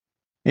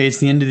Hey, it's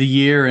the end of the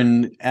year,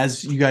 and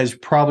as you guys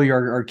probably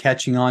are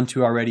catching on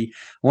to already,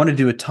 I want to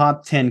do a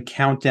top 10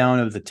 countdown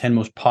of the 10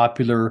 most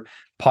popular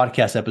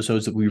podcast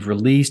episodes that we've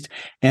released.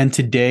 And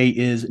today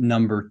is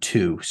number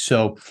two.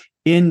 So,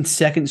 in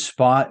second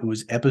spot, it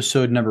was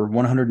episode number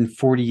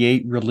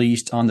 148,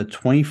 released on the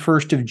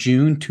 21st of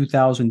June,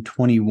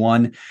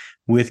 2021,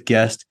 with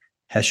guest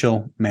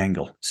Heschel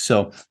Mangle.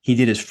 So, he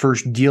did his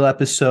first deal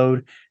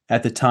episode.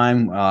 At the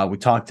time, we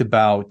talked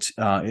about,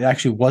 it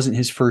actually wasn't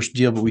his first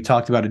deal, but we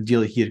talked about a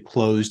deal that he had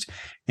closed,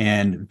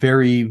 and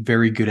very,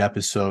 very good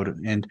episode,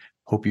 and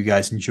hope you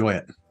guys enjoy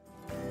it.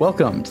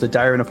 Welcome to the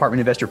Diary of an Apartment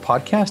Investor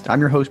podcast. I'm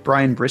your host,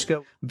 Brian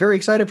Briscoe. Very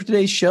excited for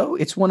today's show.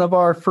 It's one of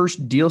our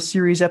first deal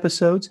series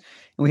episodes,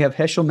 and we have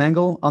Heschel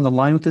Mangle on the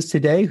line with us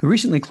today, who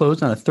recently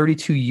closed on a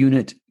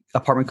 32-unit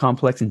apartment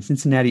complex in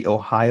Cincinnati,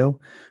 Ohio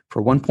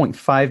for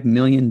 $1.5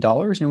 million,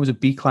 and it was a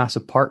B-class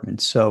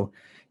apartment. So,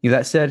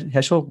 that said,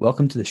 Heschel,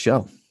 welcome to the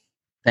show.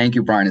 Thank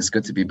you, Brian. It's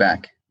good to be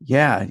back.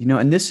 Yeah,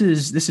 and this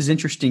is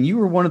interesting. You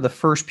were one of the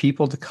first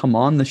people to come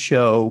on the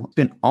show. It's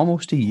been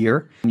almost a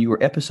year. You were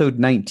episode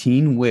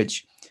 19,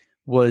 which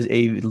was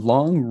a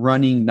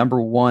long-running number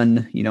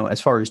one,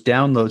 as far as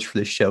downloads for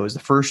this show. It was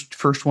the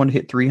first one to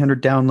hit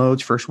 300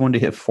 downloads, first one to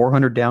hit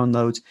 400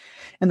 downloads,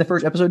 and the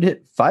first episode to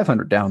hit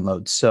 500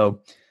 downloads.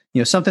 So,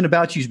 something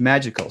about you is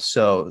magical.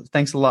 So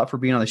thanks a lot for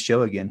being on the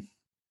show again.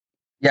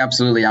 Yeah,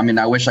 absolutely. I mean,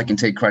 I wish I can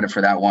take credit for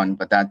that one,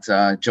 but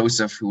that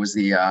Joseph, who was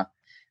the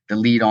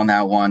lead on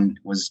that one,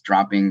 was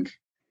dropping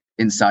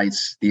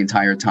insights the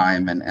entire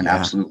time and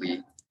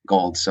absolutely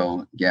gold.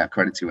 So yeah,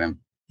 credit to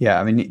him. Yeah,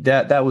 I mean,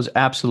 that was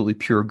absolutely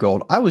pure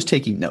gold. I was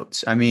taking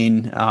notes. I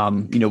mean,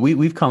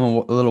 we've come a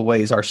little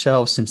ways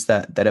ourselves since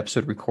that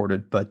episode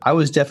recorded, but I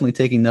was definitely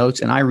taking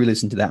notes, and I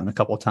re-listened to that one a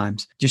couple of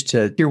times just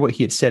to hear what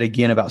he had said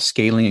again about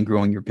scaling and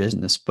growing your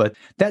business. But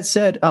that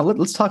said,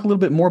 let's talk a little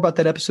bit more about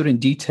that episode in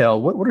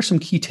detail. What are some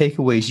key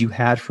takeaways you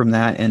had from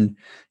that, and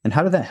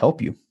how did that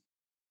help you?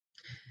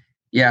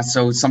 Yeah,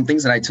 so some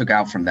things that I took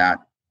out from that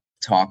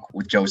talk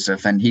with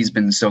Joseph, and he's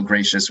been so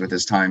gracious with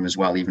his time as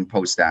well, even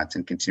post that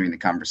and continuing the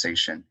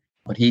conversation.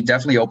 But he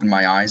definitely opened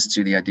my eyes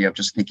to the idea of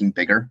just thinking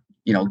bigger,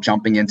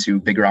 jumping into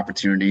bigger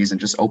opportunities and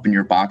just open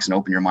your box and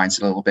open your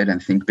mindset a little bit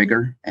and think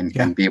bigger and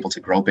be able to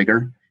grow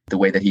bigger. The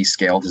way that he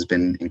scaled has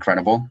been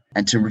incredible.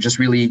 And to just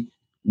really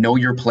know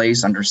your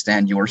place,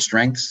 understand your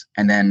strengths,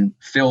 and then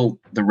fill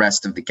the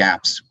rest of the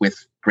gaps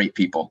with great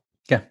people.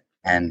 Yeah.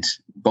 And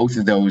both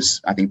of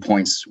those, I think,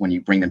 points, when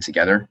you bring them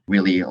together,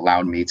 really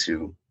allowed me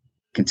to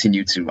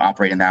continue to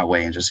operate in that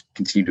way and just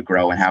continue to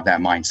grow and have that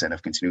mindset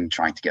of continuing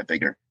trying to get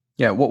bigger.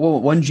 Yeah.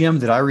 One gem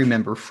that I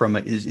remember from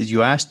it is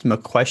you asked him a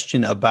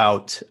question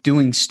about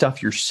doing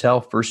stuff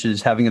yourself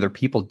versus having other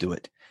people do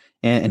it.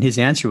 And his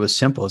answer was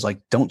simple. It's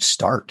like, don't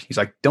start. He's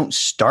like, don't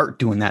start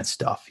doing that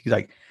stuff. He's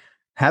like,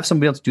 have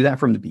somebody else do that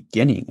from the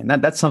beginning. And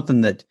that's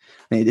something that,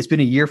 it's been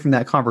a year from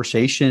that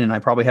conversation, and I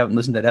probably haven't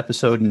listened to that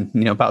episode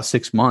in, about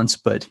 6 months,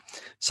 but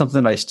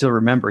something that I still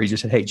remember. He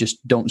just said, hey,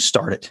 just don't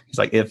start it. He's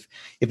like, if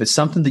it's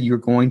something that you're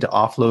going to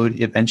offload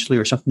eventually,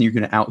 or something you're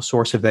going to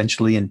outsource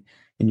eventually, and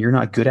you're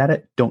not good at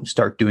it, don't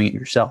start doing it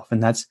yourself.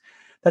 And that's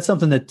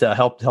something that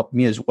helped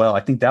me as well. I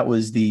think that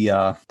was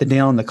the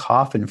nail in the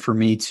coffin for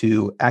me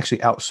to actually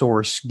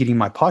outsource getting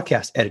my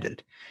podcast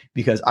edited,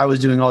 because I was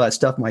doing all that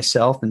stuff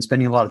myself and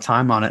spending a lot of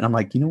time on it. And I'm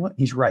like, you know what?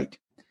 He's right.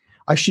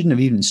 I shouldn't have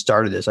even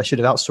started this. I should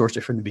have outsourced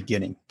it from the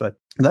beginning. But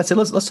that's it.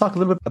 Let's talk a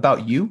little bit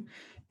about you,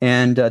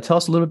 and tell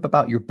us a little bit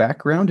about your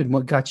background and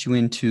what got you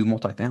into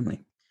multifamily.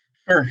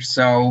 Sure.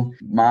 So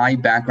my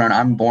background,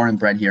 I'm born and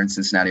bred here in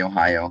Cincinnati,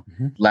 Ohio.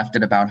 Left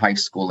at about high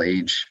school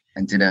age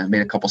and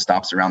made a couple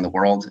stops around the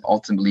world.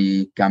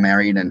 Ultimately got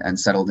married and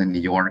settled in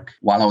New York.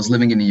 While I was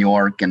living in New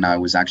York, and I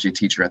was actually a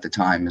teacher at the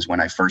time, is when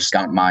I first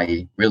got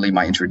my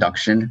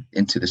introduction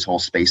into this whole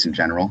space in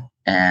general,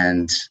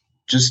 and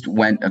just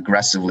went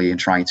aggressively in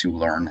trying to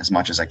learn as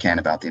much as I can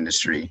about the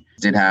industry.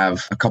 Did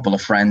have a couple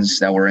of friends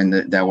that were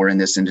in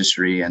this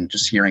industry, and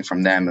just hearing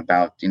from them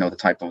about, the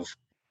type of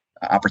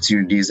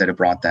opportunities that it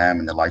brought them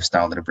and the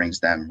lifestyle that it brings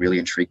them really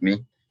intrigued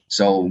me.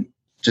 So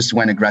just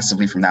went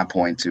aggressively from that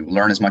point to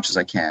learn as much as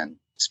I can,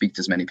 speak to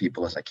as many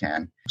people as I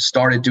can.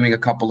 Started doing a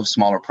couple of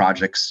smaller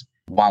projects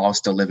while I was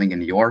still living in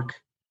New York,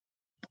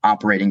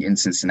 operating in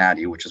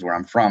Cincinnati, which is where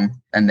I'm from,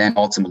 and then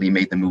ultimately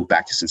made the move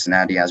back to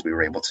Cincinnati as we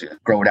were able to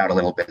grow it out a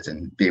little bit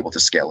and be able to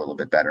scale a little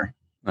bit better.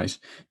 Nice.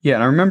 Yeah.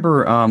 And I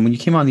remember when you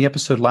came on the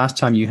episode last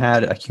time, you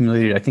had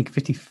accumulated, I think,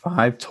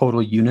 55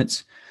 total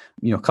units.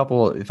 A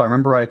couple, if I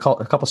remember right, a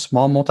couple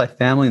small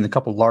multifamily and a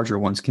couple larger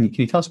ones. Can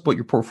you tell us what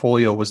your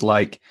portfolio was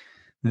like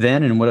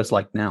then and what it's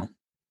like now?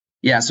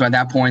 Yeah. So at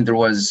that point, there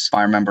was, if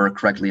I remember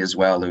correctly as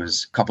well, there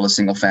was a couple of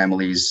single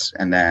families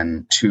and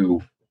then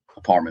 2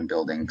 apartment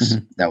buildings.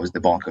 That was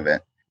the bulk of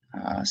it.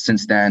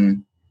 Since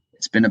then,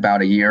 it's been about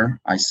a year.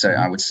 I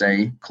would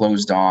say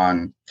closed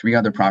on 3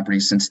 other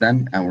properties since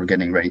then, and we're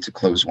getting ready to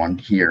close one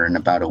here in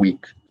about a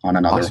week on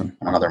another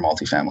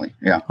multifamily.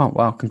 Yeah. Oh,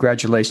 wow.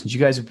 Congratulations. You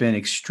guys have been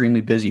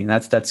extremely busy, and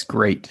that's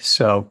great.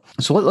 So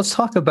let's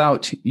talk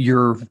about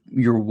your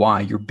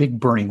why, your big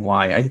burning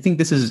why. I think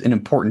this is an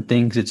important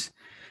thing because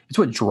It's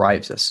what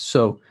drives us.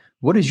 So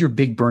what is your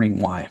big burning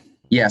why?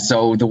 Yeah.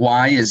 So the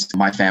why is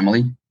my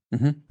family,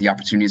 Mm-hmm. the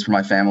opportunities for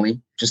my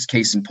family. Just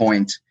case in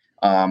point,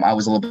 I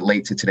was a little bit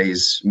late to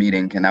today's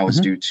meeting, and that was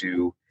due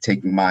to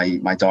taking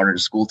my daughter to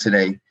school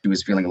today. She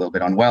was feeling a little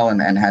bit unwell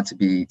and had to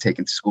be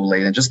taken to school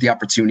late, and just the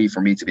opportunity for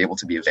me to be able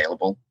to be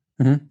available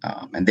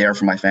and there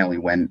for my family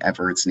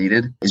whenever it's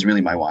needed is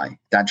really my why.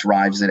 That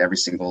drives it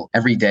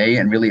every day.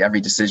 And really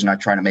every decision I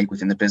try to make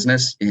within the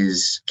business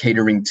is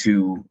catering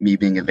to me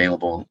being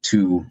available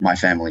to my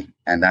family.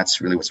 And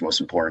that's really what's most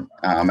important.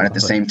 And at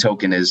the same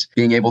token is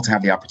being able to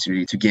have the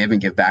opportunity to give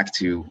and give back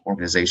to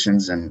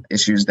organizations and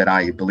issues that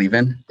I believe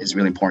in is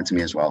really important to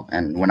me as well.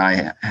 And when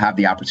I have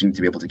the opportunity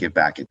to be able to give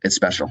back, it's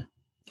special.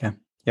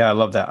 Yeah, I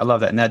love that.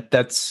 And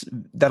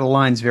that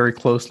aligns very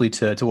closely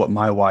to what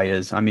my why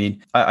is. I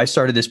mean, I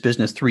started this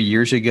business 3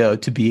 years ago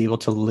to be able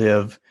to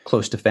live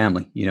close to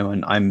family,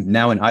 and I'm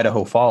now in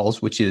Idaho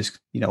Falls, which is,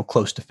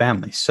 close to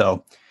family.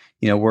 So,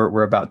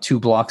 we're about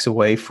 2 blocks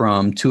away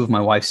from 2 of my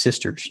wife's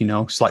sisters,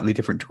 slightly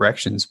different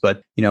directions,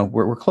 but,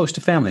 we're close to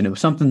family. And it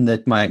was something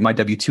that my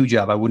W-2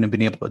 job, I wouldn't have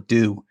been able to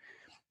do.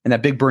 And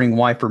that big burning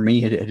why for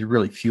me had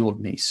really fueled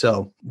me.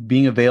 So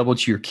being available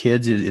to your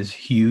kids is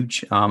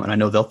huge. And I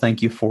know they'll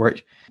thank you for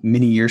it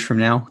many years from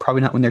now,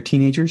 probably not when they're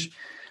teenagers,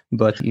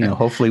 but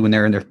hopefully when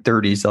they're in their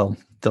 30s,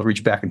 they'll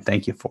reach back and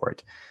thank you for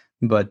it.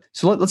 But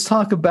so let's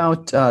talk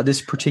about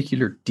this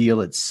particular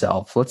deal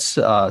itself.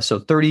 So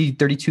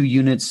 32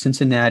 units,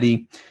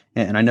 Cincinnati,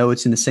 and I know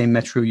it's in the same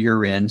metro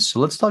you're in.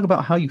 So let's talk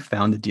about how you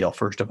found the deal,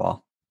 first of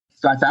all.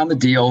 So I found the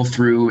deal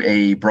through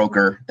a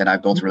broker that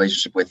I've built a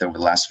relationship with over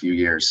the last few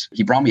years.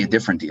 He brought me a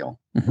different deal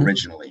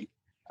originally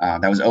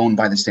that was owned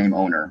by the same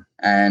owner.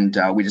 And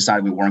we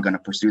decided we weren't going to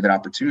pursue that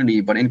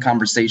opportunity. But in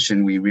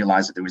conversation, we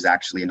realized that there was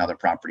actually another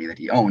property that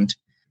he owned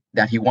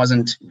that he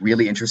wasn't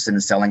really interested in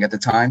selling at the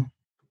time.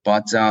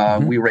 But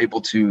we were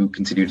able to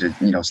continue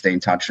to stay in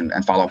touch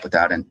and follow up with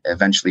that. And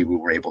eventually we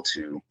were able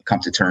to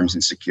come to terms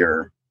and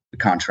secure the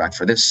contract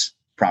for this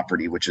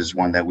property, which is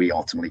one that we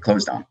ultimately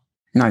closed on.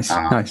 Nice.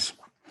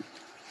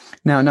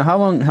 Now, how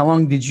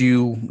long did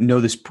you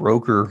know this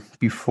broker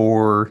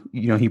before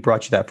he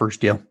brought you that first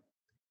deal?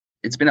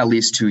 It's been at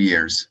least 2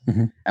 years,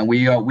 and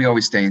we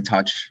always stay in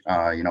touch.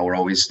 We're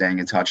always staying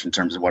in touch in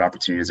terms of what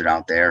opportunities are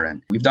out there,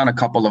 and we've done a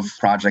couple of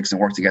projects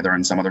and worked together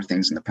on some other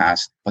things in the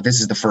past. But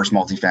this is the first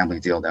multifamily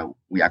deal that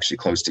we actually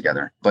closed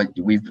together. But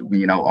we've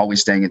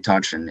always staying in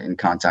touch and in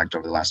contact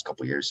over the last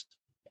couple of years.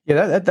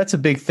 Yeah, that's a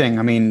big thing.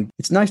 I mean,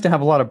 it's nice to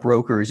have a lot of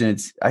brokers,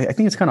 and I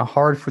think it's kind of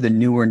hard for the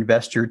newer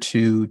investor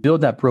to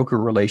build that broker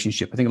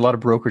relationship. I think a lot of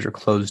brokers are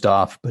closed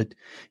off, but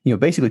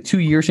basically 2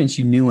 years since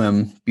you knew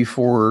him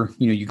before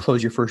you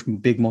closed your first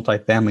big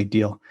multifamily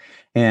deal,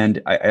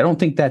 and I don't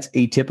think that's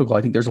atypical.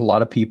 I think there's a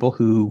lot of people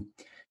who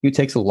it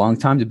takes a long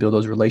time to build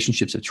those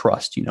relationships of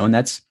trust, and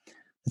that's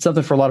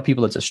something for a lot of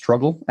people that's a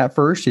struggle at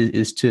first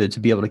is to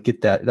be able to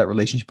get that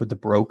relationship with the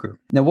broker.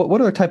 Now,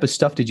 what other type of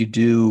stuff did you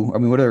do? I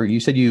mean, you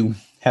said you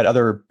had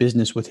other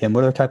business with him.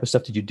 What other type of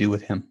stuff did you do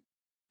with him?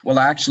 Well,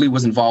 I actually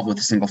was involved with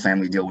a single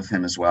family deal with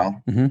him as well.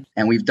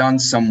 And we've done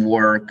some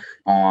work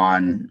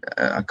on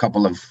a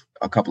couple of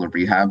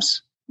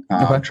rehabs.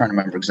 I'm trying to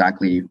remember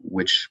exactly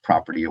which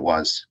property it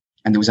was.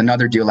 And there was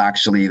another deal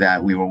actually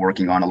that we were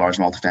working on, a large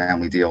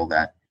multifamily deal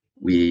that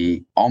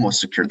we almost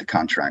secured the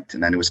contract.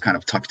 And then it was kind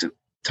of tucked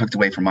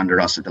away from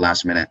under us at the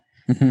last minute.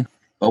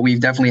 But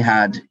we've definitely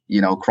had,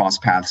 cross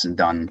paths and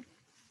done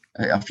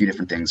a few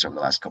different things over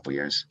the last couple of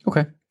years.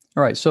 Okay.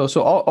 All right. So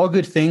all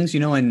good things,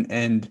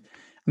 and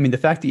I mean, the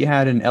fact that you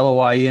had an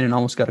LOI in and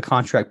almost got a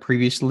contract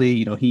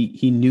previously,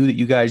 he knew that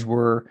you guys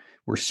were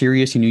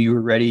serious. He knew you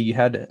were ready. You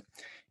had,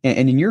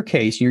 and in your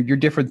case, you're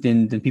different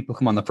than people who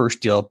come on the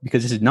first deal,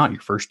 because this is not your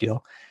first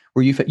deal,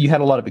 where you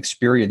had a lot of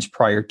experience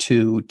prior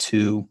to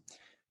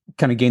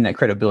kind of gain that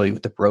credibility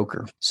with the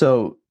broker.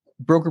 So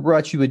broker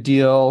brought you a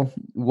deal,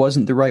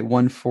 wasn't the right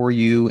one for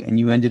you, and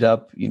you ended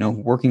up,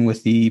 working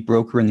with the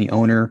broker and the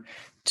owner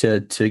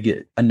to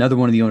get another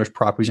one of the owner's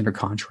properties under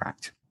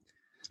contract.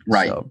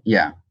 Right. So,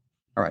 yeah.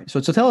 All right. So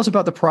tell us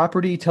about the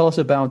property. Tell us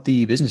about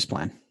the business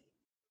plan.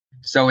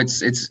 So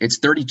it's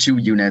 32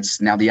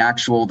 units. Now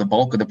the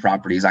bulk of the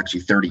property is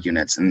actually 30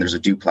 units, and there's a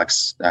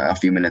duplex a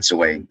few minutes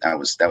away that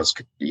was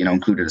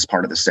included as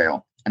part of the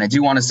sale. And I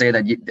do want to say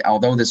that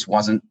although this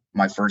wasn't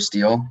my first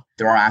deal,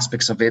 there are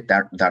aspects of it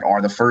that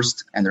are the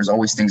first, and there's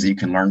always things that you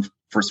can learn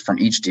first from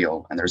each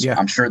deal. And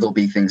I'm sure there'll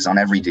be things on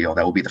every deal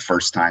that will be the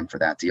first time for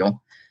that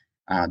deal.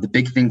 The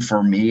big thing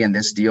for me in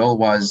this deal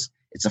was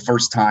it's the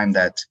first time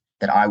that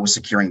I was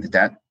securing the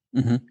debt,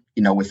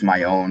 with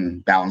my own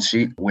balance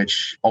sheet,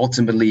 which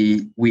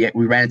ultimately we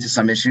ran into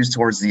some issues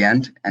towards the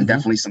end, and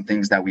definitely some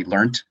things that we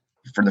learned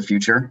for the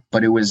future.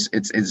 But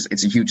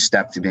it's a huge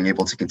step to being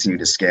able to continue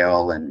to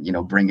scale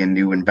and, bring in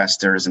new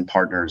investors and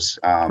partners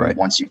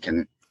once you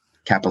can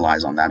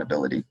capitalize on that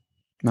ability.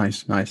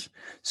 Nice.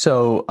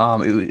 So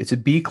it's a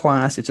B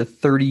class. It's a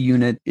 30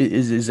 unit.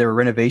 Is there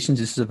renovations?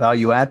 Is this a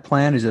value add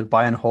plan? Is it a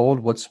buy and hold?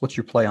 What's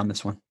your play on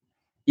this one?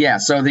 Yeah.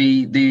 So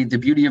the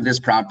beauty of this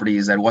property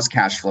is that it was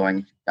cash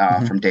flowing.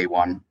 from day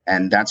one.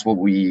 And that's what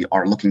we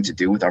are looking to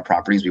do with our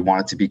properties. We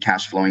want it to be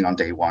cash flowing on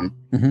day one.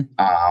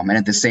 And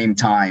at the same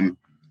time,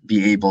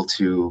 be able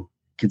to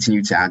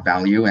continue to add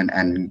value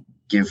and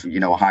give,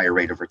 a higher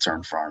rate of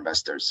return for our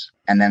investors.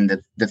 And then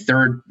the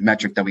third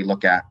metric that we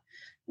look at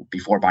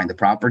before buying the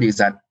property is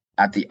that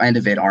at the end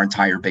of it, our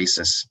entire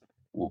basis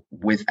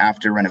with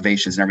after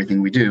renovations and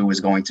everything we do is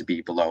going to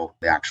be below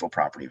the actual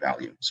property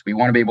value. So we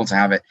want to be able to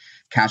have it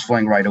cash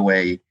flowing right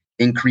away,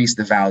 increase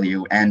the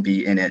value, and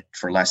be in it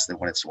for less than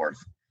what it's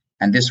worth.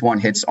 And this one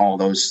hits all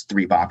those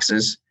three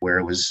boxes where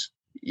it was,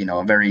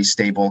 a very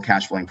stable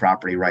cash flowing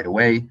property right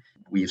away.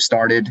 We've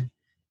started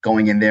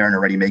going in there and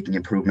already making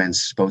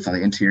improvements, both on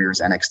the interiors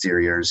and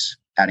exteriors,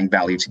 adding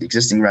value to the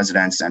existing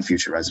residents and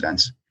future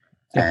residents.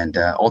 Yeah. And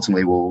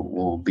ultimately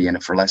we'll be in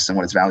it for less than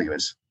what its value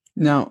is.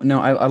 No,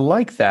 I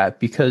like that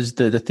because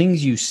the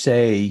things you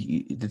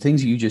say, the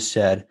things that you just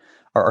said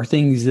are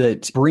things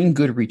that bring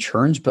good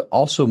returns, but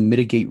also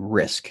mitigate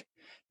risk.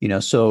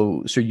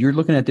 So you're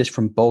looking at this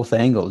from both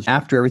angles.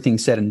 After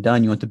everything's said and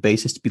done, you want the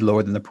basis to be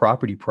lower than the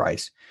property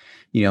price.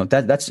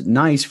 That's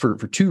nice for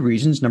two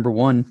reasons. Number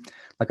one,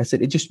 like I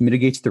said, it just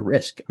mitigates the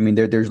risk. I mean,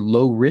 there's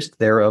low risk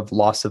there of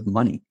loss of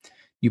money.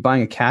 You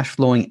buying a cash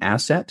flowing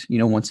asset,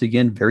 once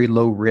again, very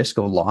low risk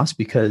of loss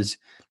because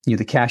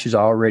the cash is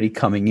already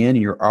coming in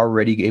and you're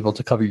already able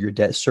to cover your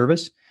debt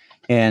service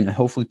and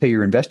hopefully pay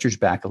your investors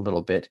back a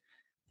little bit.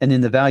 And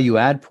then the value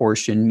add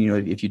portion,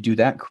 if you do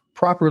that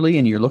properly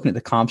and you're looking at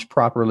the comps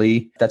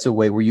properly, that's a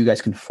way where you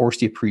guys can force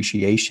the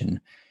appreciation.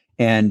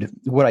 And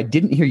what I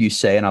didn't hear you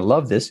say, and I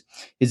love this,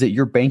 is that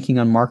you're banking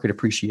on market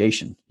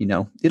appreciation.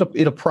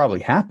 It'll probably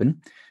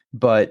happen,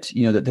 but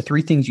the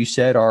three things you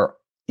said are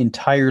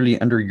entirely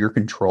under your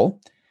control.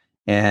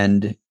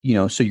 And,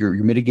 so you're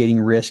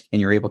mitigating risk and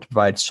you're able to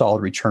provide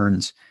solid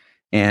returns.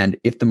 And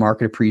if the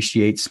market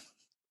appreciates,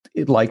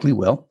 it likely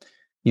will,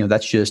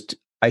 that's just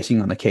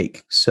icing on the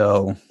cake.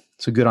 So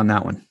good on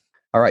that one.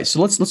 All right.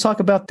 So let's talk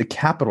about the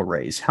capital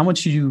raise. How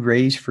much did you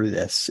raise for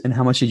this and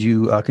how much did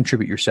you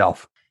contribute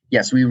yourself?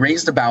 Yes, we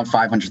raised about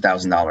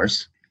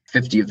 $500,000.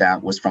 50 of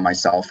that was from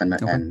myself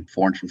and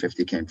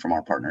 450 came from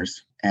our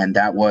partners. And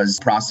that was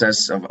the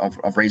process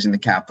of raising the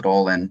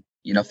capital. And,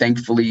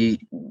 thankfully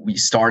we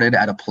started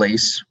at a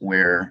place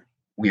where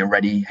we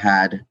already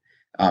had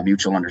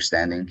mutual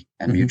understanding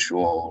and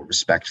mutual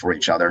respect for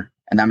each other.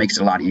 And that makes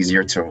it a lot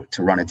easier to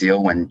run a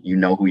deal when you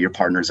know who your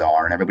partners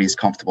are and everybody's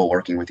comfortable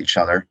working with each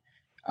other.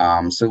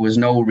 So it was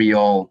no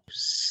real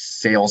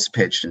sales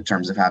pitch in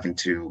terms of having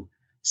to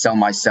sell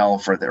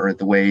myself or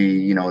the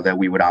way, that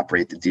we would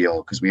operate the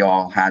deal because we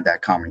all had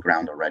that common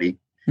ground already.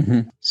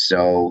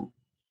 So,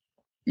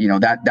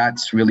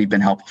 that's really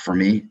been helpful for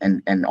me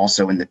and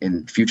also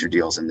in future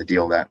deals and the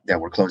deal that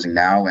we're closing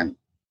now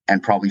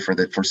and probably for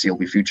the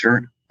foreseeable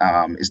future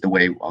is the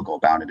way I'll go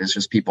about it. It's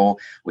just people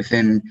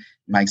within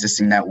my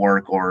existing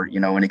network or,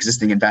 an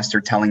existing investor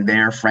telling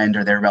their friend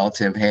or their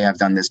relative, hey, I've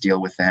done this deal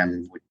with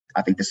them.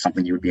 I think this is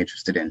something you would be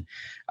interested in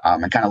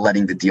and kind of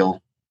letting the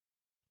deal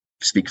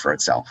speak for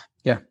itself.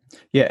 Yeah.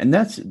 And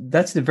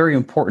that's the very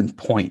important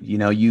point.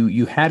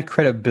 You had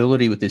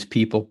credibility with these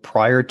people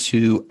prior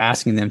to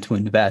asking them to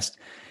invest.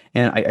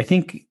 And I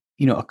think,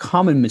 a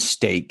common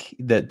mistake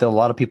that a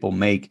lot of people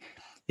make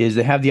is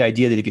they have the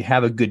idea that if you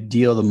have a good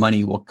deal, the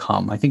money will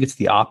come. I think it's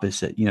the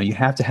opposite. You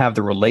have to have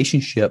the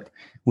relationship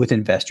with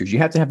investors. You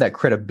have to have that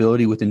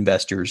credibility with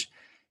investors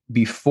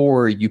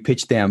before you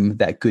pitch them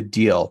that good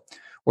deal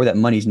or that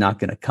money's not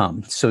going to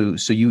come. So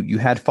you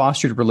had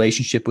fostered a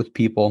relationship with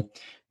people.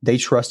 They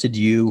trusted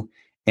you.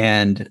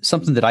 And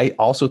something that I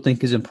also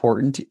think is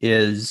important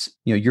is,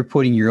 you're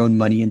putting your own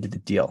money into the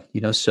deal,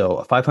 so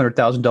a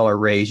 $500,000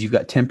 raise, you've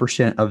got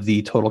 10% of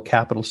the total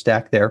capital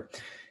stack there.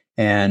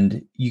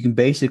 And you can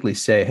basically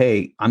say,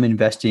 hey, I'm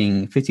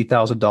investing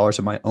 $50,000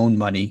 of my own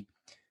money.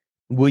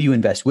 Will you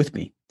invest with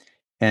me?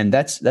 And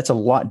that's a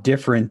lot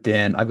different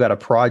than I've got a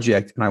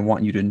project and I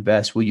want you to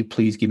invest. Will you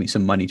please give me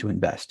some money to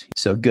invest?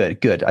 So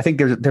good. I think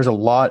there's a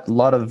lot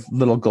of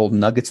little gold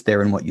nuggets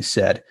there in what you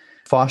said.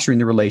 Fostering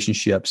the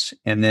relationships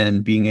and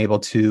then being able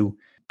to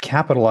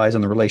capitalize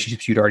on the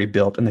relationships you'd already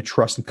built and the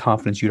trust and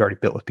confidence you'd already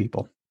built with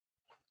people.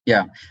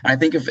 Yeah. And I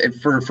think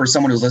if for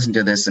someone who's listening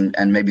to this and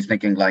maybe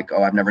thinking like,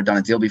 oh, I've never done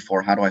a deal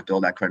before, how do I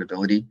build that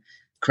credibility?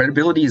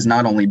 Credibility is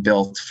not only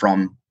built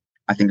from,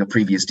 I think, a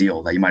previous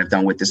deal that you might have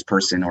done with this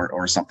person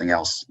or something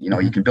else.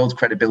 You can build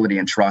credibility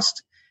and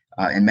trust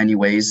in many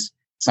ways.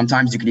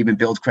 Sometimes you can even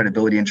build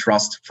credibility and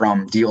trust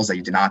from deals that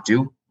you did not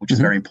do, which is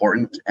very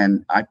important.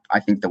 And I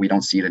think that we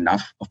don't see it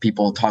enough of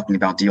people talking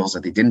about deals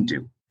that they didn't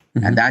do.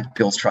 And that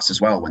builds trust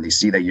as well when they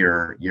see that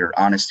you're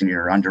honest in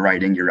your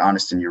underwriting, you're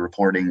honest in your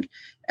reporting,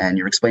 and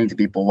you're explaining to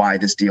people why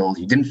this deal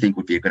you didn't think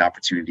would be a good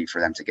opportunity for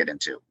them to get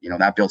into.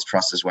 That builds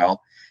trust as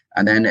well.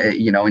 And then,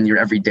 in your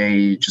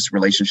everyday just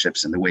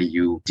relationships and the way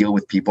you deal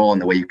with people and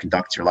the way you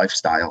conduct your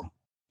lifestyle,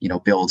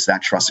 builds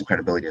that trust and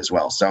credibility as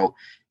well. So,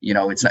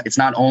 it's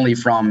not only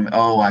from,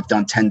 oh, I've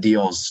done 10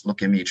 deals,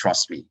 look at me,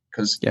 trust me.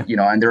 Because,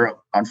 and there are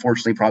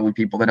unfortunately probably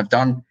people that have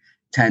done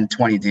 10,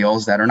 20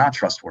 deals that are not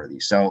trustworthy.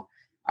 So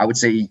I would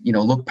say,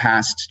 look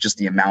past just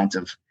the amount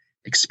of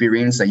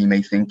experience that you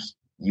may think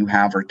you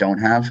have or don't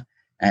have,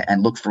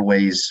 and look for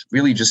ways,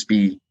 really just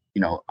be,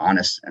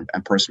 honest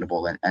and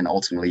personable, and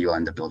ultimately you'll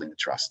end up building the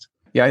trust.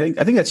 Yeah,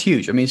 I think that's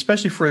huge. I mean,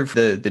 especially for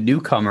the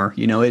newcomer,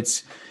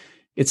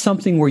 it's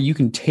something where you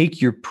can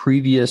take your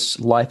previous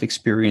life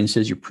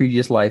experiences, your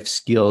previous life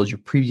skills, your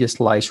previous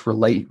life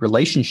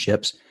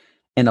relationships,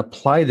 and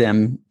apply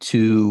them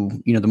to,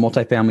 the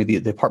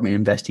multifamily, the apartment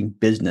investing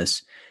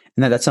business.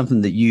 And that's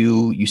something that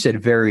you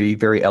said very,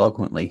 very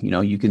eloquently.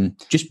 You can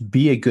just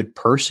be a good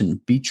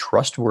person, be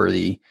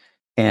trustworthy,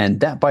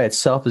 and that by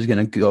itself is going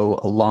to go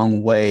a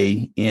long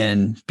way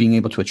in being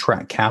able to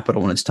attract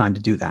capital when it's time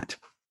to do that.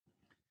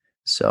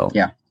 So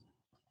yeah.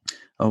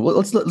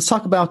 Let's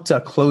talk about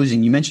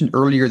closing. You mentioned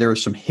earlier there were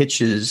some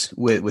hitches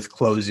with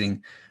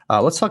closing.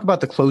 Let's talk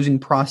about the closing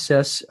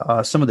process,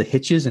 some of the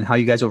hitches and how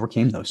you guys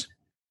overcame those.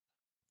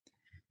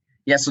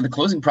 Yeah, so the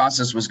closing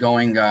process was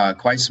going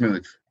quite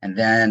smooth. And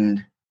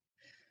then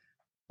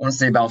I want to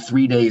say about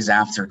 3 days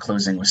after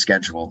closing was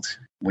scheduled,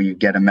 we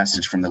get a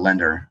message from the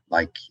lender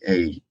like,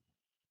 hey,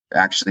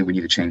 actually, we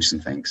need to change some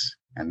things.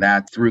 And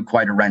that threw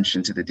quite a wrench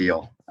into the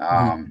deal.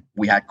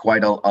 We had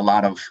quite a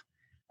lot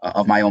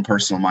of my own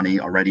personal money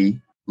already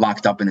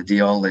locked up in the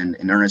deal, and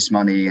in earnest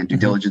money and due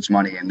diligence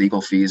money and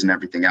legal fees and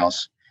everything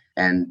else.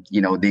 And,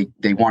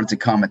 they wanted to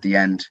come at the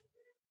end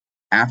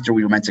after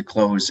we were meant to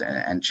close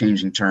and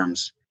changing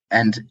terms.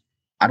 And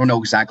I don't know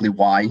exactly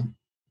why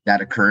that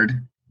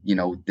occurred.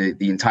 The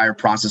entire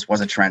process was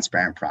a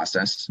transparent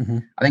process.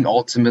 I think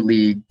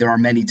ultimately there are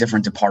many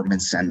different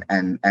departments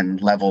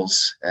and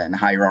levels and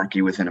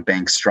hierarchy within a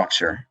bank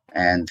structure,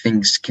 and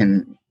things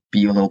can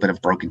be a little bit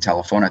of broken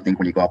telephone, I think,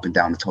 when you go up and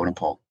down the totem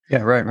pole.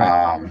 Yeah,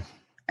 right.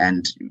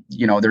 And,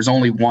 there's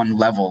only one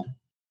level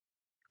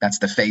that's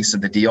the face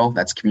of the deal,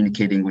 that's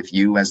communicating with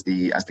you as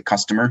the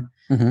customer,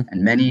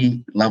 and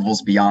many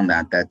levels beyond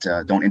that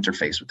don't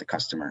interface with the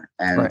customer.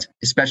 And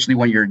especially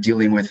when you're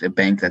dealing with a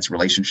bank that's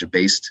relationship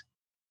based,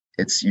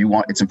 it's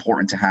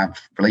important to have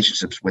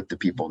relationships with the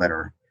people that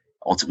are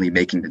ultimately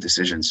making the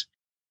decisions.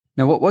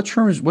 Now, what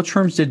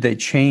terms did they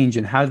change,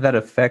 and how did that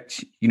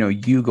affect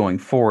you going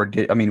forward?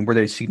 Were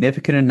they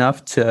significant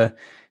enough to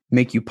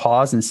make you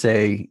pause and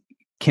say,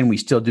 can we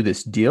still do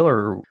this deal,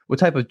 or what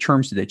type of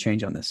terms did they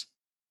change on this?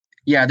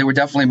 Yeah, there were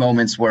definitely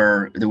moments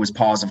where there was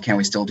pause of, can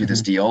we still do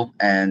this deal?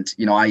 And,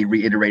 I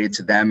reiterated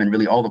to them and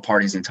really all the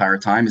parties the entire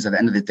time is, at the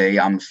end of the day,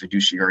 I'm a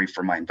fiduciary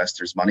for my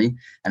investors' money.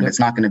 And if it's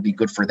not going to be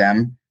good for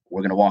them,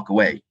 we're going to walk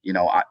away.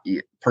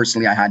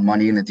 Personally, I had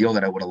money in the deal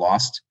that I would have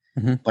lost.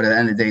 But at the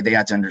end of the day, they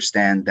had to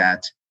understand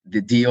that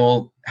the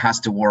deal has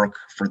to work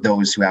for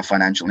those who have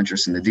financial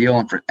interest in the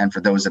deal, and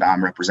for those that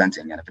I'm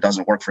representing. And if it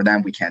doesn't work for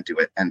them, we can't do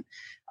it. And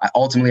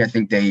ultimately, I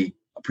think they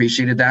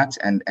appreciated that.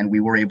 And we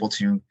were able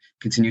to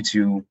continue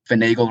to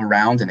finagle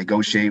around and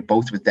negotiate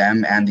both with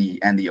them and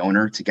the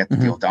owner to get the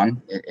deal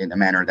done in a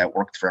manner that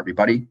worked for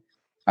everybody.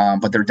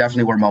 But there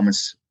definitely were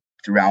moments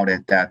throughout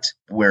it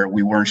where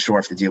we weren't sure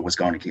if the deal was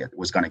going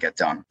to get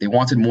done. They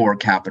wanted more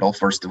capital,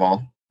 first of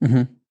all,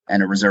 and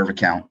a reserve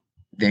account.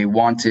 They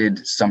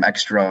wanted some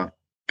extra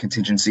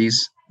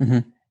contingencies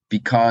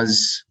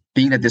because,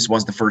 being that this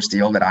was the first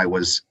deal that I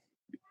was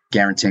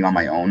guaranteeing on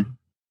my own,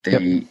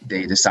 they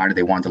decided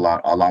they wanted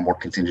a lot more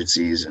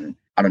contingencies, and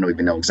I don't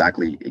even know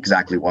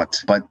exactly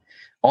what. But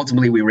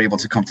ultimately, we were able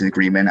to come to the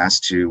agreement as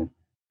to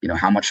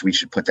how much we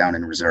should put down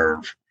in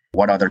reserve,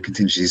 what other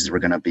contingencies were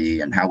going to be,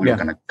 and how we were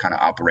going to kind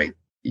of operate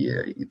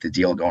the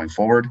deal going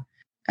forward.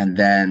 And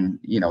then,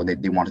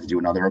 they wanted to do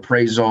another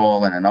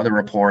appraisal and another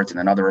report and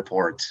another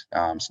report.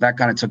 So that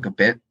kind of took a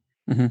bit.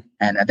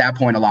 And at that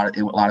point, a lot of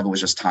it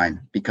was just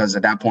time, because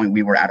at that point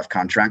we were out of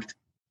contract.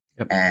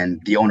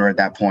 And the owner at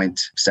that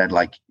point said,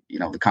 like,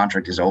 the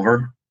contract is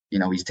over.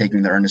 He's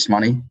taking the earnest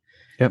money.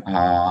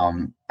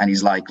 And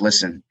he's like,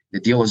 listen, the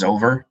deal is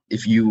over.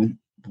 If you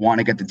want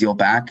to get the deal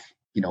back,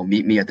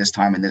 meet me at this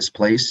time in this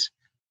place.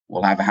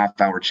 We'll have a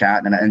half-hour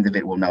chat, and at the end of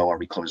it, we'll know, are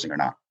we closing or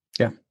not?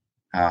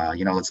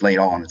 Let's lay it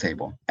all on the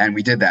table. And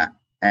we did that.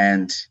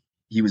 And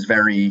he was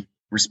very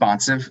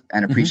responsive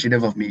and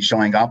appreciative of me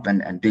showing up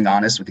and being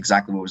honest with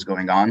exactly what was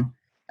going on.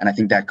 And I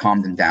think that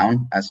calmed him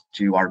down as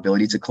to our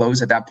ability to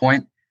close at that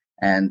point.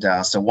 And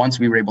so once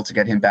we were able to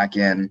get him back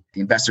in,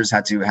 the investors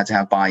had to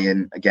have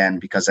buy-in again,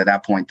 because at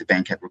that point, the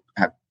bank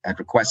had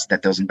requested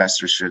that those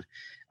investors should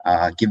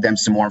give them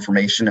some more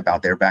information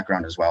about their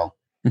background as well.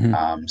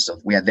 So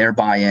we had their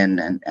buy-in,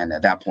 and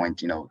at that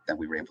point, then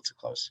we were able to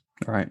close.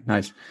 All right,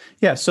 nice.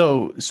 Yeah,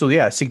 so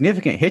yeah,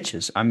 significant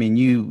hitches.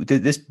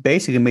 This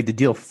basically made the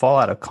deal fall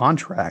out of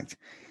contract,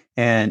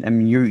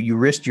 and you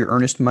risked your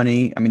earnest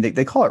money.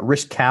 They call it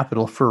risk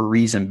capital for a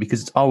reason,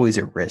 because it's always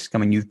a risk.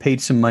 You've paid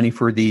some money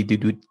for the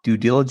due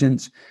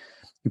diligence.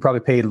 You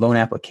probably paid loan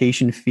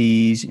application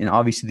fees, and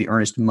obviously the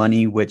earnest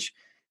money, which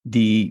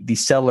the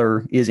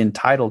seller is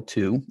entitled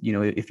to,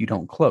 if you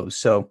don't close.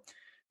 So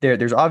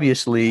there's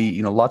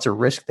obviously, lots of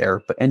risk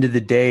there, but end of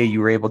the day,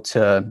 you were able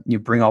to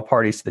bring all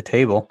parties to the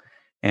table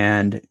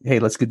and, hey,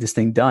 let's get this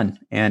thing done.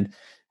 And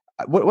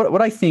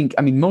what I think,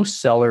 most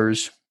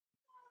sellers,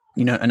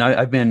 And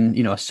I've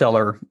been, a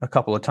seller a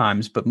couple of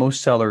times, but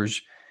most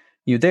sellers,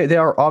 they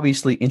are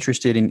obviously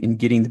interested in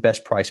getting the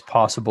best price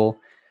possible,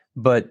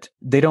 but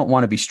they don't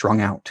want to be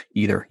strung out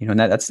either. And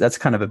that's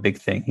kind of a big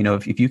thing.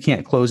 If you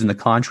can't close in the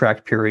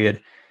contract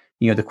period,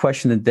 the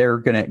question that they're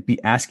going to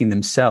be asking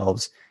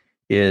themselves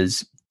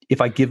is, if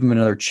I give them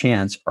another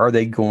chance, are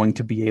they going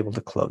to be able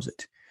to close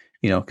it?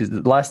 Because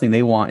the last thing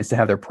they want is to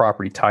have their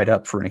property tied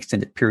up for an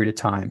extended period of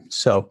time.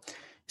 So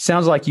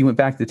sounds like you went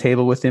back to the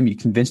table with them. You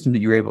convinced them that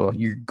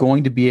you're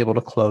going to be able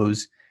to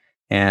close,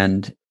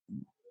 and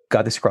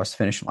got this across the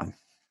finish line.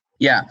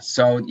 Yeah.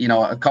 So,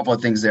 a couple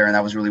of things there, and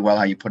that was really well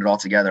how you put it all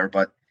together.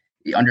 But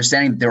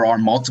understanding there are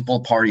multiple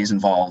parties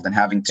involved and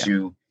having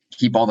to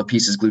keep all the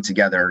pieces glued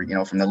together,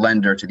 from the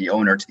lender to the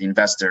owner to the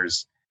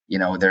investors,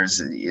 there's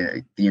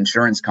the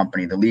insurance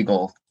company, the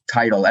legal,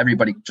 title,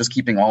 everybody, just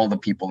keeping all the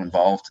people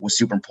involved was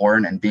super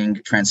important, and being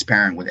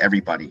transparent with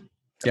everybody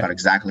about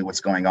exactly what's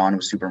going on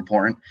was super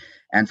important.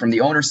 And from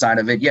the owner side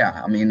of it,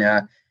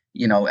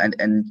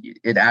 and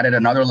it added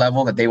another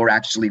level that they were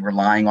actually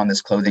relying on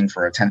this clothing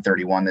for a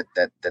 1031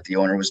 that the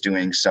owner was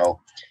doing. So,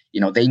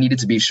 they needed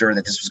to be sure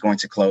that this was going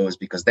to close,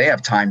 because they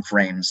have time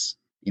frames,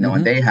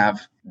 and they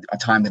have a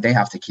time that they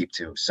have to keep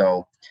to.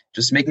 So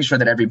just making sure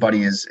that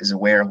everybody is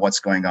aware of what's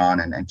going on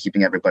and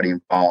keeping everybody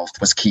involved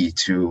was key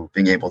to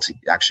being able to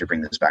actually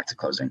bring this back to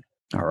closing.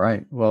 All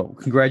right. Well,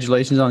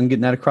 congratulations on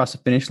getting that across the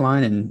finish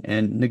line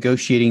and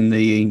negotiating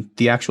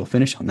the actual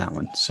finish on that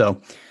one.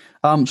 So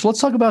let's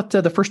talk about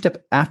the first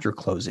step after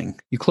closing.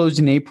 You closed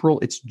in April.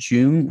 It's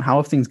June. How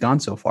have things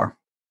gone so far?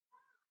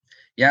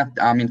 Yeah,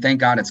 thank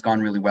God it's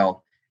gone really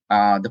well.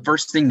 The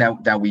first thing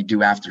that we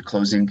do after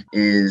closing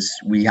is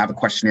we have a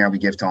questionnaire we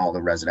give to all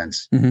the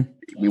residents.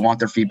 We want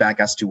their feedback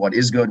as to what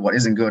is good, what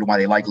isn't good, why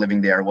they like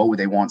living there, what would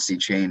they want to see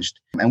changed.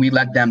 And we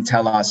let them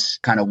tell us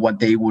kind of what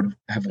they would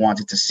have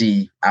wanted to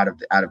see out of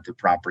the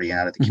property and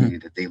out of the community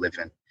that they live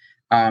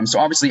in. So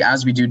obviously,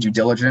 as we do due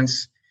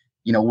diligence,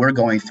 we're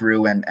going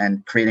through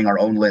and creating our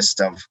own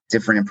list of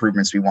different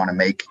improvements we want to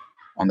make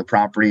on the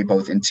property,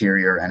 both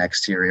interior and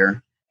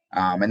exterior.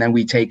 And then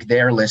we take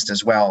their list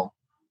as well,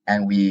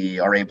 and we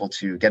are able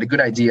to get a good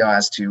idea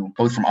as to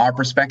both from our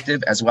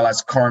perspective as well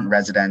as current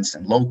residents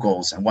and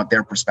locals and what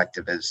their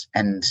perspective is.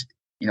 And,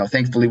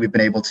 thankfully, we've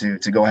been able to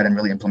go ahead and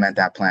really implement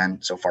that plan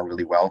so far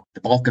really well.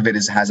 The bulk of it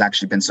has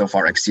actually been so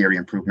far exterior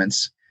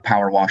improvements,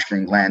 power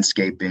washing,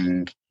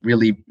 landscaping,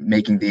 really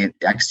making the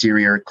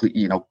exterior,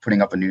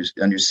 putting up a new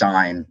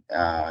sign,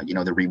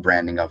 the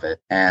rebranding of it,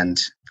 and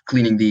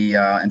cleaning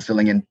and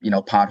filling in,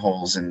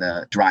 potholes in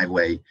the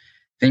driveway.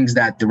 Things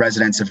that the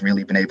residents have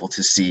really been able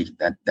to see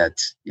that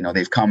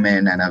they've come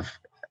in and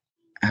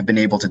have been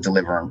able to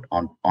deliver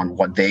on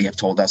what they have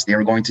told us they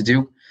were going to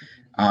do,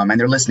 and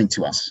they're listening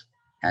to us.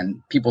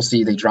 And people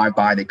see, they drive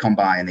by, they come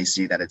by, and they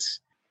see that it's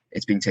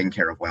being taken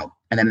care of well.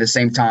 And then at the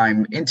same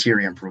time,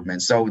 interior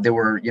improvements. So there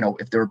were,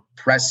 if there were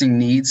pressing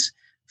needs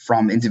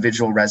from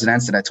individual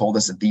residents that had told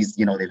us that these,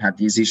 they've had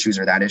these issues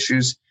or that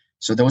issues.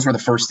 So those were the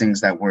first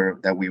things that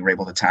we were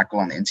able to tackle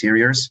on the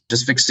interiors,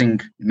 just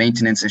fixing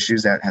maintenance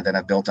issues that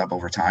have built up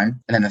over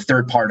time. And then the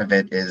third part of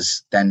it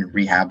is then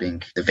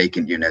rehabbing the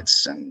vacant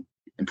units and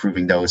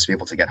improving those to be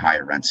able to get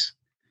higher rents.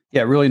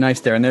 Yeah, really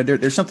nice there. And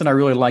there's something I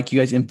really like. You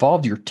guys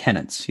involved your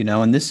tenants,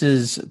 and this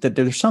is that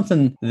there's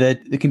something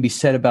that can be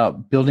said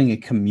about building a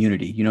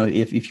community.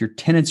 If your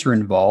tenants are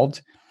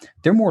involved,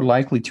 they're more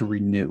likely to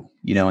renew,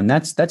 and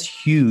that's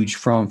huge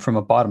from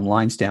a bottom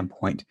line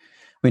standpoint.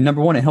 I mean,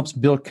 number one, it helps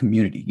build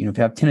community. If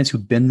you have tenants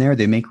who've been there,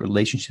 they make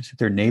relationships with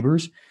their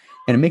neighbors,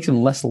 and it makes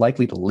them less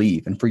likely to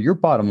leave. And for your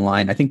bottom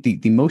line, I think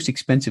the most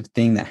expensive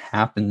thing that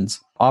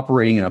happens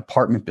operating an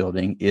apartment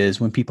building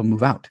is when people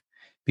move out.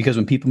 Because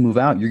when people move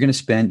out, you're going to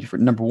spend,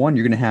 number one,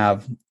 you're going to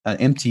have an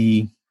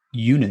empty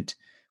unit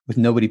with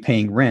nobody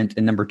paying rent.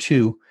 And number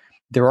two,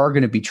 there are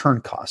going to be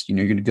turn costs.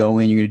 You're going to go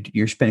in,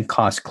 you're spending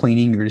costs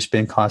cleaning, you're going to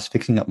spend costs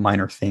fixing up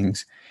minor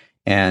things.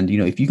 And,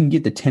 if you can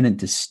get the tenant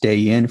to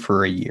stay in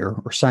for a year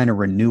or sign a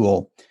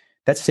renewal,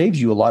 that saves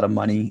you a lot of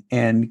money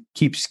and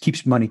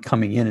keeps money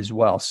coming in as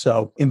well.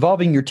 So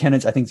involving your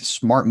tenants, I think, is a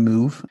smart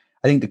move.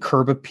 I think the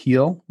curb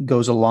appeal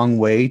goes a long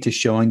way to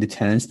showing the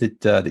tenants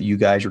that you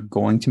guys are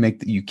going to make,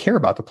 that you care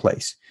about the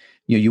place.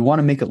 You want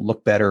to make it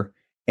look better,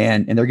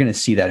 and they're going to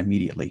see that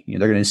immediately.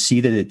 They're going to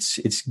see that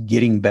it's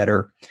getting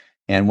better.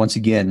 And once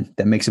again,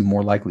 that makes them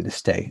more likely to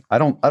stay. I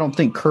don't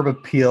think curb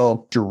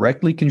appeal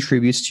directly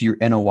contributes to your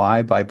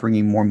NOI by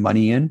bringing more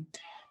money in,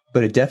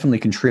 but it definitely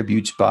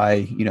contributes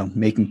by,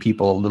 making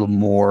people a little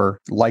more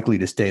likely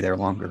to stay there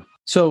longer.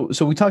 So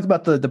we talked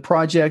about the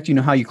project,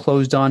 how you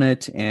closed on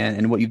it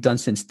and what you've done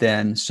since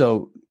then.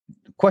 So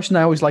the question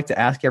I always like to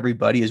ask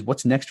everybody is,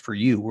 what's next for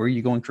you? Where are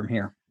you going from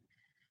here?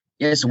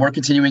 Yeah, so we're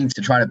continuing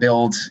to try to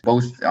build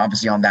both,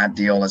 obviously, on that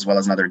deal as well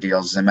as in other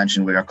deals. As I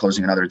mentioned, we are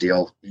closing another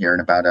deal here in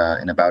about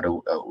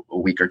a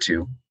week or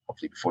two,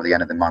 hopefully before the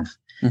end of the month.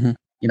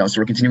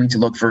 So we're continuing to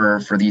look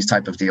for these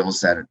type of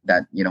deals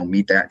that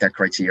meet that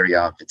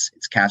criteria. If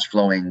it's cash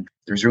flowing,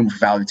 there's room for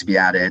value to be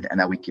added, and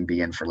that we can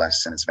be in for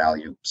less than its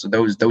value. So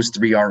those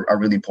three are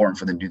really important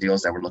for the new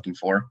deals that we're looking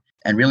for.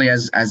 And really,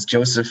 as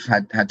Joseph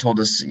had told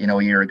us,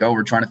 a year ago,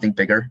 we're trying to think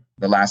bigger.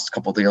 The last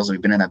couple of deals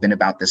we've been in have been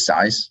about this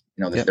size,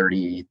 the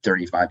 30,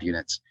 35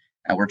 units.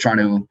 And we're trying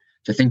to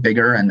think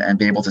bigger and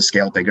be able to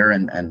scale bigger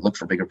and look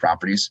for bigger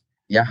properties.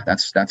 Yeah,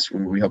 that's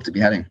where we hope to be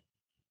heading.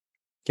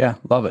 Yeah,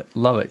 love it.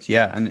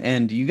 Yeah,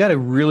 and you got a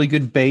really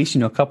good base.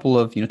 A couple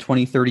of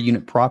 20, 30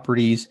 unit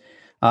properties.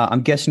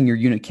 I'm guessing your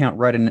unit count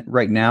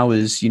right now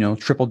is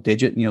triple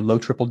digit, low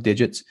triple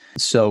digits.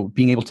 So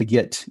being able to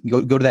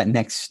go to that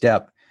next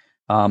step,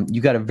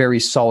 you got a very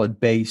solid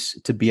base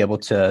to be able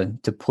to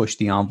push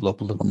the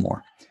envelope a little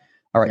more.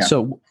 All right. Yeah.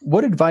 So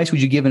what advice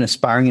would you give an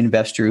aspiring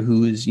investor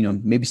who is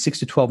maybe 6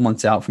 to 12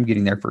 months out from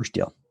getting their first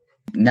deal?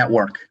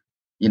 Network.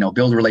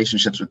 Build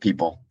relationships with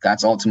people.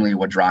 That's ultimately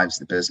what drives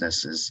the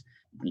business. Is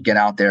you get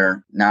out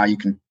there. Now you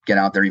can get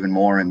out there even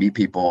more and meet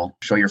people,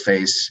 show your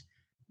face,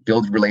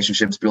 build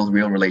relationships, build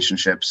real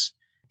relationships,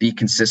 be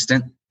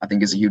consistent, I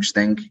think is a huge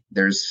thing.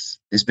 This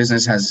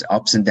business has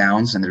ups and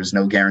downs, and there's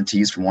no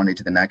guarantees from one day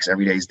to the next.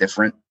 Every day is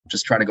different.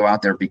 Just try to go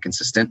out there, be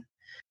consistent,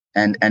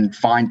 and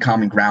find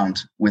common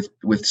ground with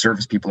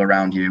service people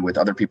around you, with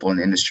other people in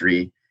the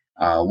industry,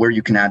 where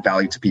you can add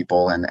value to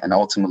people, and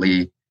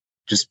ultimately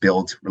just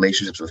build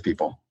relationships with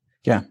people.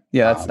 Yeah.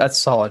 That's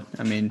solid.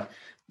 I mean,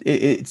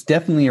 it's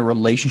definitely a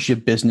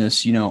relationship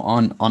business,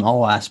 on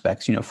all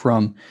aspects,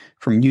 from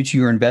you to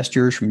your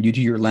investors, from you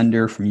to your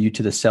lender, from you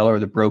to the seller,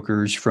 the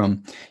brokers,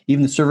 from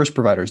even the service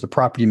providers, the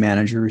property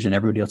managers, and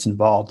everybody else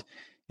involved.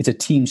 It's a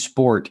team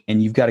sport,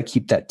 and you've got to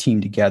keep that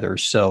team together.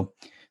 So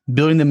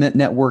building the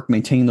network,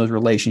 maintaining those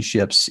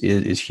relationships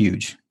is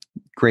huge.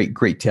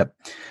 Great tip.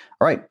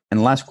 All right. And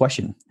the last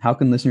question, how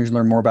can listeners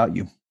learn more about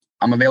you?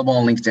 I'm available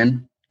on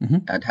LinkedIn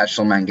at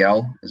Heschel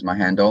Mangel is my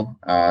handle.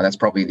 That's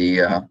probably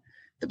the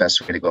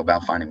best way to go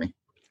about finding me.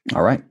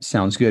 All right.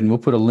 Sounds good. And we'll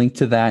put a link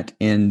to that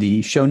in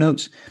the show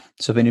notes.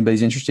 So if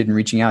anybody's interested in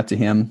reaching out to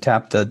him,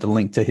 tap the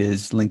link to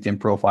his LinkedIn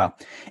profile.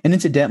 And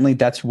incidentally,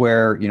 that's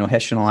where,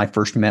 Heschel and I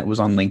first met, was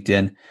on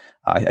LinkedIn.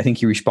 I think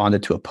he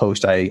responded to a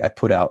post I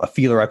put out, a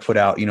feeler I put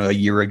out, a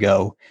year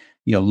ago,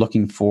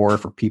 looking for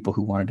people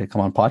who wanted to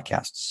come on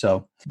podcasts.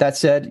 So that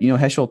said,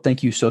 Heschel,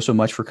 thank you so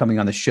much for coming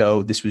on the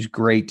show. This was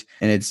great.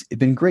 And it's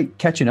been great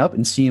catching up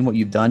and seeing what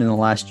you've done in the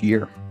last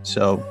year.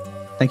 So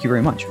thank you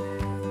very much.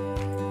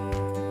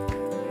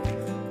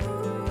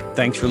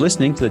 Thanks for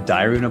listening to the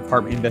Diary of an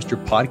Apartment Investor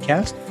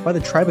podcast by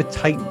the Tribe of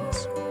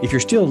Titans. If you're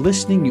still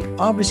listening, you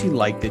obviously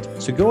liked it,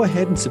 so go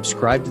ahead and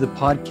subscribe to the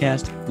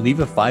podcast,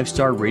 leave a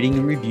 5-star rating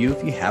and review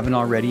if you haven't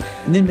already,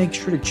 and then make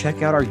sure to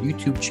check out our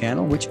YouTube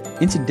channel, which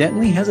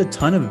incidentally has a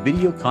ton of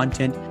video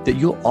content that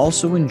you'll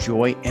also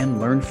enjoy and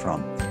learn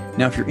from.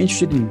 Now, if you're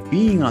interested in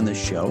being on the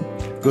show,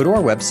 go to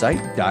our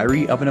website,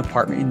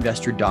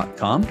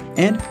 diaryofanapartmentinvestor.com,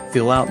 and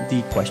fill out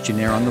the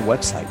questionnaire on the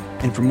website.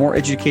 And for more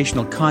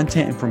educational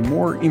content and for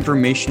more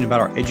information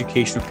about our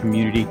educational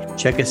community,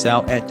 check us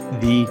out at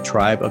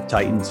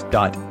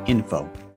thetribeoftitans.info.